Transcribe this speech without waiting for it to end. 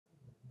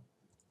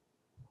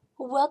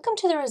Welcome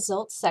to the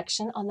results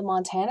section on the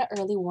Montana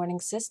Early Warning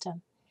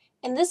System.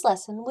 In this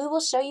lesson, we will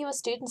show you a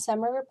student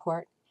summary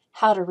report,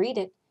 how to read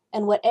it,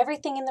 and what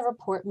everything in the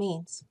report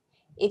means.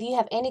 If you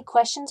have any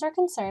questions or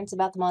concerns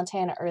about the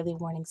Montana Early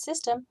Warning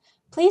System,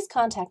 please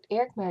contact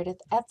Eric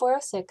Meredith at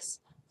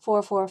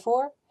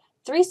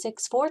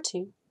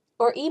 406-444-3642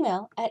 or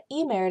email at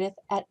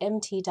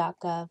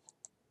emeredith@mt.gov.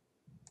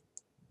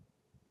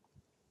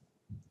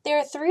 There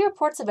are 3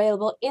 reports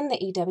available in the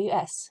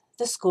EWS: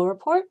 the school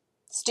report,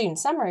 student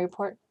summary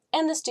report,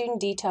 and the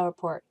student detail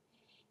report.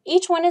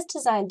 Each one is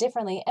designed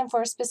differently and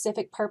for a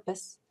specific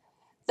purpose.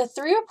 The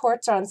 3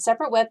 reports are on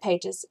separate web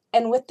pages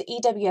and with the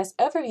EWS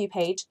overview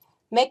page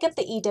make up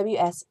the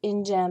EWS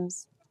in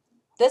GEMS.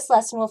 This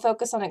lesson will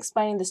focus on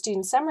explaining the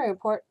student summary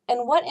report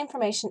and what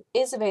information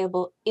is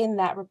available in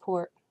that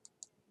report.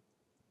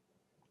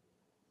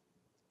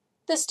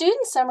 The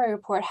Student Summary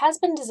Report has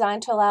been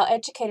designed to allow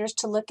educators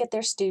to look at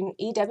their student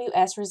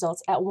EWS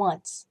results at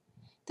once.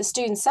 The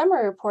Student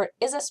Summary Report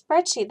is a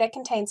spreadsheet that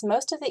contains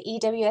most of the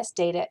EWS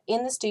data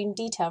in the Student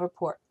Detail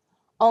Report,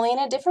 only in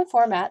a different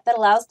format that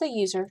allows the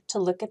user to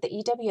look at the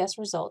EWS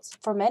results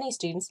for many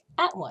students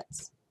at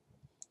once.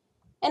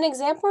 An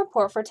example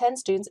report for 10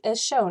 students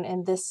is shown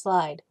in this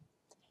slide.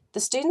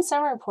 The Student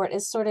Summary Report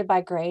is sorted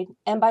by grade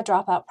and by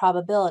dropout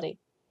probability.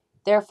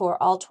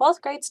 Therefore, all 12th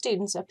grade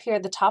students appear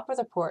at the top of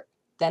the report,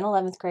 then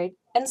 11th grade,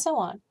 and so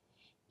on.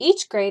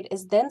 Each grade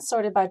is then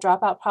sorted by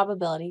dropout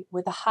probability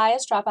with the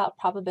highest dropout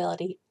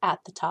probability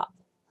at the top.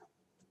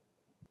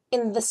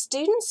 In the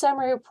Student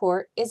Summary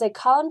Report is a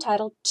column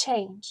titled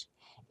Change.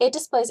 It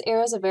displays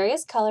arrows of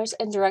various colors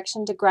and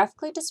direction to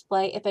graphically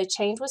display if a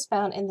change was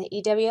found in the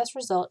EWS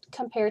result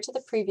compared to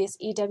the previous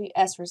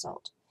EWS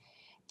result.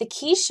 The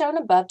key shown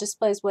above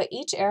displays what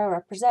each arrow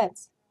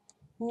represents.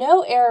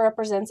 No arrow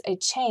represents a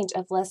change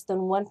of less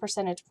than 1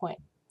 percentage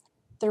point.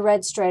 The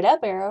red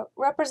straight-up arrow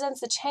represents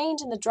the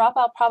change in the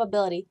dropout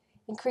probability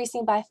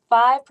increasing by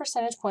 5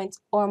 percentage points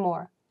or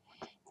more.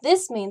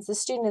 This means the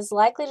student is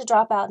likely to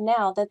drop out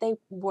now that they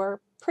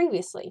were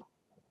previously.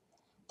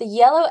 The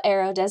yellow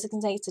arrow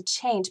designates a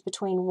change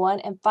between 1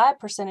 and 5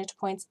 percentage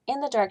points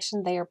in the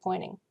direction they are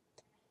pointing.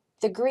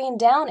 The green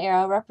down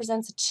arrow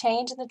represents a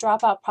change in the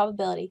dropout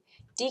probability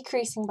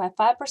decreasing by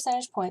 5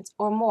 percentage points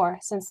or more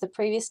since the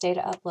previous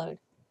data upload.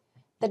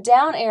 The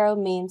down arrow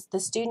means the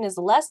student is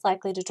less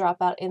likely to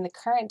drop out in the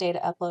current data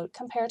upload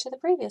compared to the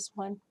previous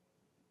one.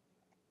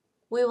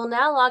 We will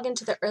now log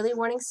into the early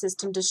warning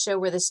system to show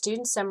where the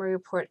student summary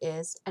report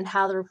is and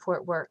how the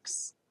report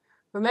works.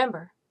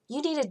 Remember, you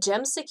need a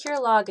GEMS secure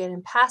login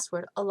and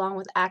password along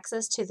with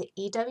access to the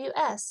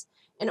EWS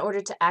in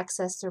order to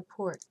access the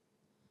report.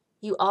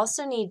 You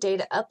also need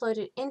data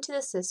uploaded into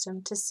the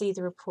system to see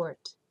the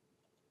report.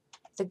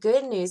 The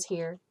good news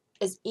here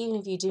is even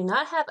if you do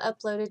not have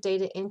uploaded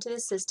data into the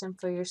system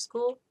for your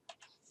school,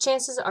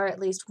 chances are at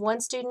least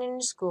one student in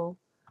your school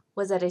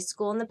was at a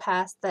school in the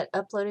past that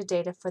uploaded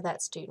data for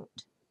that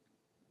student.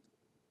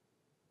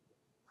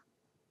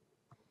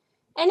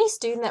 Any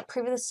student that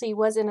previously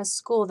was in a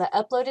school that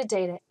uploaded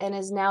data and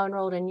is now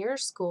enrolled in your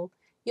school,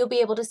 you'll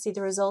be able to see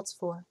the results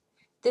for.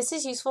 This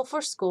is useful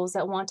for schools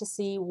that want to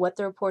see what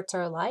the reports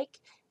are like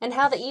and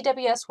how the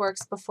EWS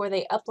works before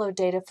they upload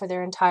data for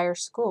their entire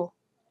school.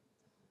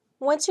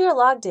 Once you are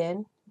logged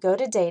in, go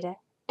to Data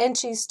and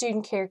choose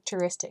Student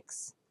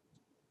Characteristics.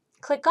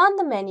 Click on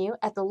the menu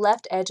at the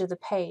left edge of the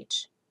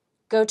page.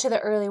 Go to the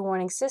Early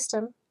Warning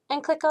System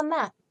and click on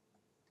that.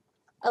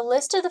 A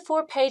list of the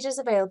 4 pages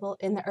available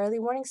in the Early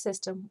Warning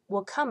System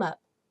will come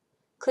up.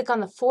 Click on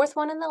the 4th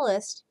one in the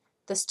list,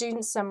 the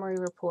Student Summary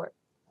Report.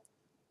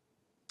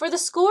 For the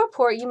school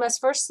report, you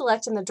must first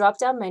select in the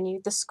drop-down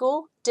menu the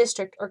school,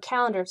 district, or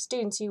calendar of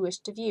students you wish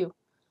to view.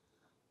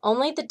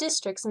 Only the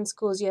districts and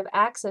schools you have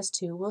access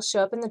to will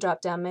show up in the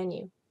drop-down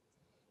menu.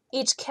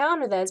 Each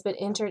calendar that has been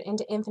entered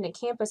into Infinite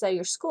Campus at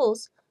your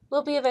schools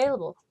will be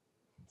available.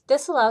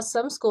 This allows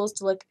some schools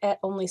to look at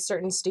only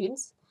certain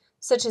students,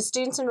 such as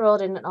students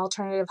enrolled in an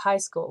alternative high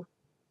school.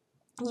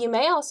 You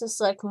may also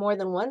select more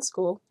than one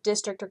school,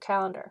 district, or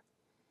calendar.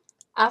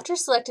 After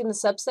selecting the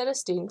subset of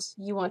students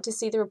you want to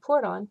see the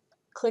report on,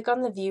 click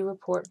on the View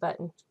Report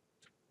button.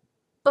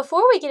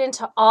 Before we get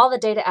into all the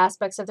data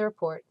aspects of the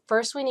report,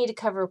 first we need to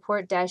cover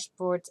report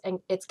dashboards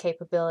and its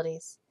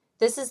capabilities.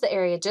 This is the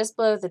area just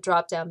below the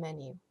drop-down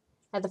menu.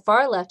 At the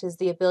far left is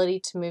the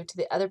ability to move to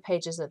the other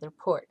pages of the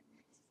report.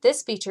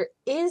 This feature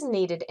is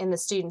needed in the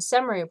student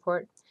summary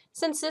report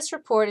since this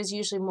report is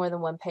usually more than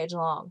 1 page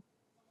long.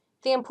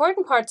 The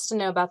important parts to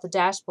know about the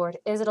dashboard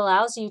is it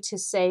allows you to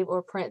save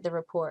or print the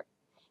report.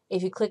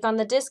 If you click on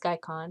the disk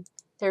icon,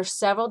 there are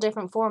several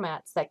different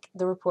formats that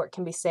the report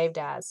can be saved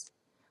as.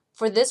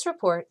 For this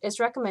report,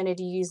 it's recommended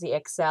you use the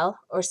Excel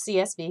or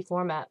CSV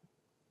format.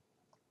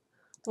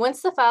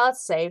 Once the file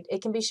is saved, it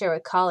can be shared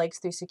with colleagues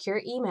through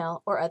secure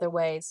email or other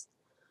ways.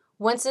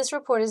 Once this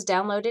report is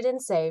downloaded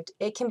and saved,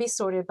 it can be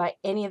sorted by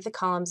any of the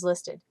columns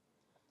listed.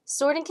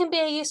 Sorting can be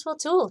a useful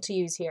tool to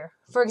use here.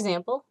 For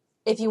example,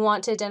 if you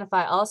want to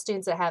identify all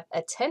students that have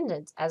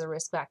attendance as a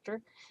risk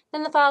factor,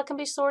 then the file can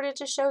be sorted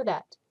to show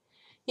that.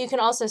 You can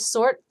also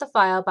sort the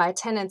file by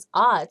attendance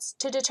odds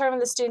to determine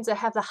the students that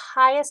have the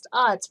highest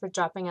odds for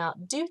dropping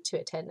out due to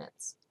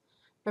attendance.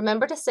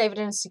 Remember to save it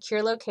in a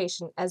secure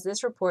location, as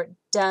this report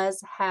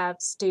does have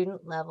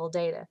student-level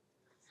data.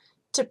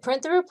 To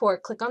print the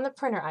report, click on the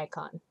printer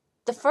icon.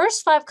 The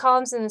first 5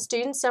 columns in the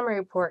student summary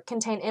report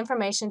contain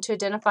information to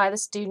identify the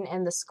student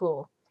and the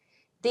school.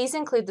 These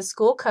include the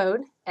school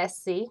code,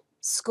 SC,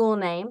 school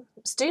name,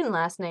 student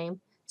last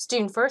name,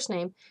 student first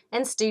name,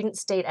 and student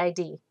state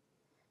ID.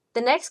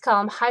 The next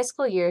column, high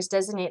school years,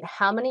 designate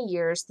how many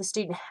years the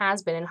student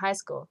has been in high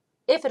school,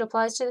 if it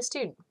applies to the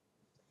student.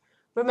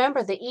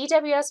 Remember, the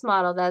EWS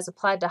model that is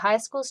applied to high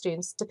school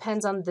students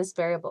depends on this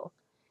variable.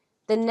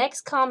 The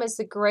next column is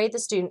the grade the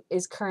student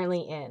is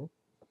currently in.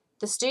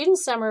 The student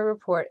summary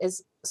report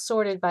is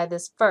sorted by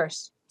this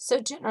first, so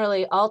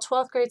generally all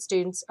 12th grade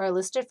students are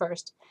listed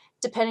first,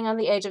 depending on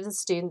the age of the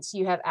students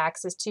you have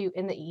access to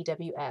in the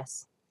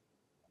EWS.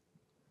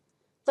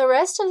 The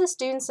rest of the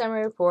student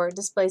summary report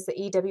displays the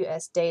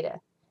EWS data.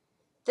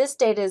 This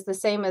data is the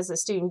same as the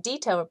student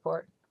detail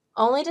report,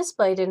 only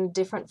displayed in a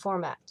different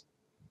format.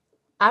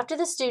 After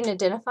the student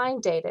identifying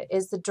data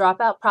is the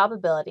dropout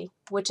probability,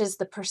 which is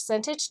the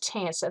percentage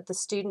chance of the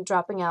student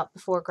dropping out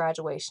before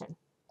graduation.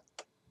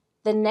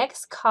 The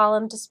next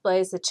column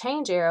displays the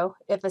change arrow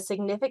if a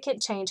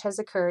significant change has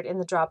occurred in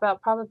the dropout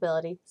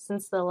probability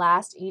since the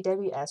last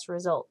EWS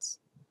results.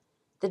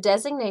 The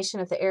designation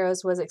of the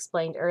arrows was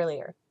explained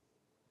earlier.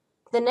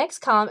 The next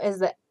column is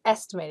the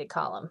estimated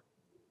column.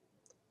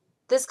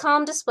 This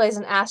column displays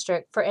an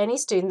asterisk for any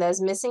student that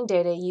is missing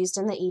data used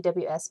in the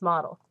EWS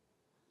model.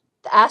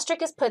 The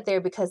asterisk is put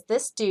there because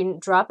this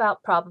student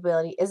dropout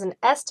probability is an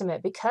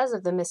estimate because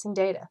of the missing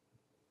data.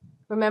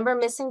 Remember,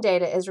 missing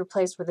data is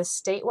replaced with a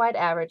statewide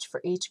average for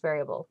each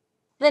variable.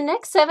 The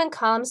next 7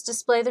 columns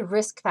display the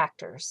risk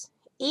factors.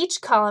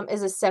 Each column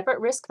is a separate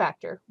risk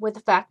factor, with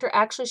the factor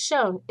actually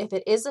shown if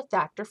it is a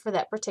factor for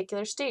that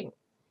particular student.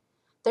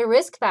 The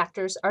risk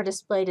factors are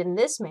displayed in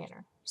this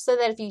manner, so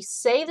that if you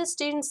save the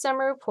student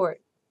summary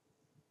report,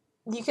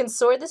 you can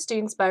sort the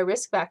students by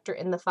risk factor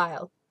in the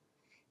file.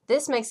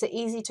 This makes it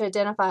easy to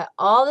identify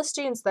all the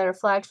students that are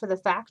flagged for the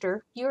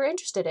factor you are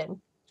interested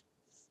in.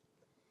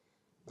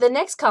 The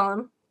next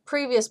column,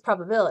 previous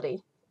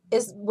probability,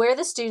 is where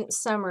the student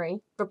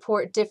summary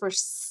report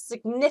differs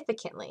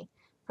significantly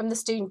from the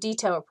student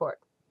detail report.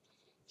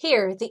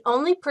 Here, the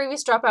only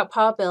previous dropout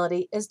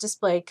probability is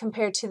displayed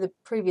compared to the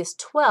previous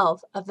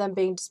 12 of them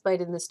being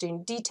displayed in the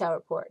student detail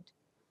report.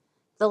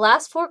 The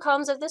last 4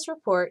 columns of this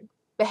report,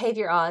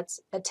 behavior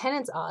odds,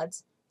 attendance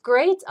odds,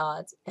 grades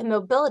odds, and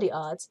mobility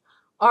odds,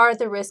 are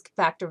the risk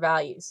factor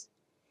values.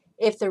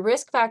 If the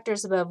risk factor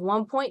is above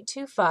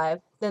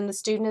 1.25, then the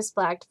student is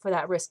flagged for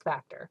that risk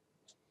factor.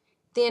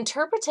 The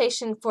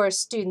interpretation for a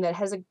student that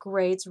has a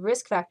grades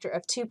risk factor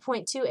of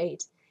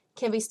 2.28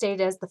 can be stated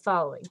as the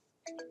following.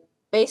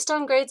 Based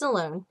on grades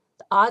alone,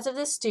 the odds of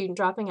this student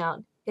dropping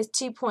out is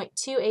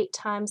 2.28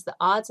 times the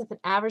odds of an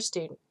average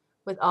student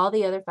with all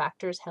the other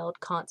factors held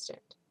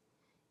constant.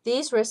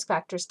 These risk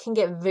factors can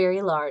get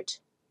very large,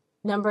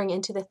 numbering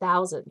into the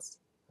thousands.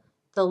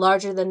 The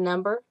larger the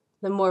number,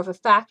 the more of a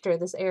factor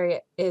this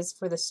area is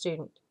for the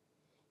student.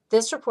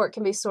 This report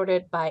can be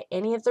sorted by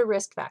any of the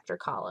risk factor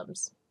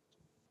columns.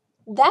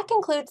 That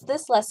concludes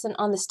this lesson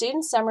on the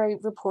Student Summary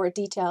Report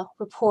Detail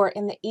report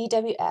in the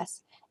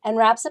EWS and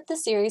wraps up the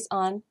series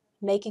on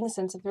making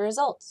sense of the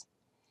results.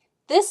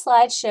 This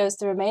slide shows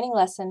the remaining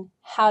lesson,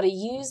 how to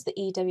use the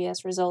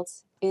EWS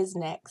results, is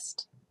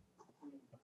next.